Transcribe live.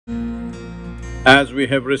As we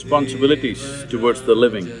have responsibilities towards the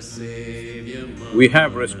living, we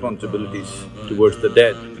have responsibilities towards the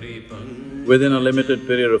dead. Within a limited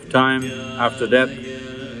period of time after death,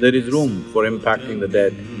 there is room for impacting the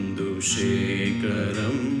dead.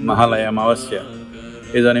 Mahalaya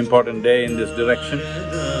Amavasya is an important day in this direction.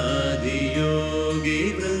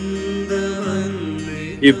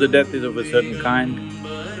 If the death is of a certain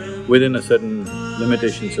kind, within a certain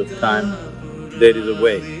limitations of time, there is a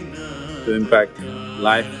way to impact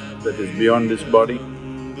life that is beyond this body.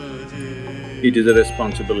 It is a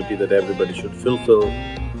responsibility that everybody should fulfill,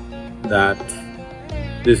 that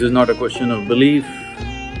this is not a question of belief,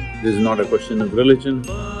 this is not a question of religion,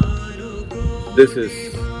 this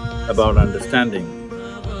is about understanding.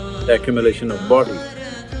 The accumulation of body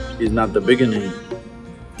is not the beginning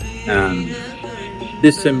and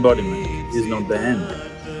this embodiment is not the end.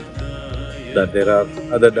 That there are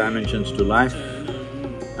other dimensions to life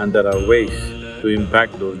and there are ways to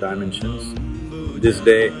impact those dimensions. This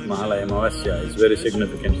day, Mahalaya Amavasya, is very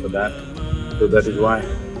significant for that. So that is why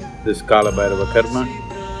this Kalabhairva karma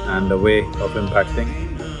and the way of impacting.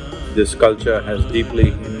 This culture has deeply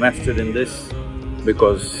invested in this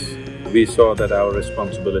because we saw that our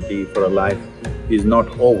responsibility for a life is not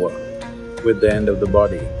over with the end of the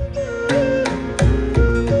body.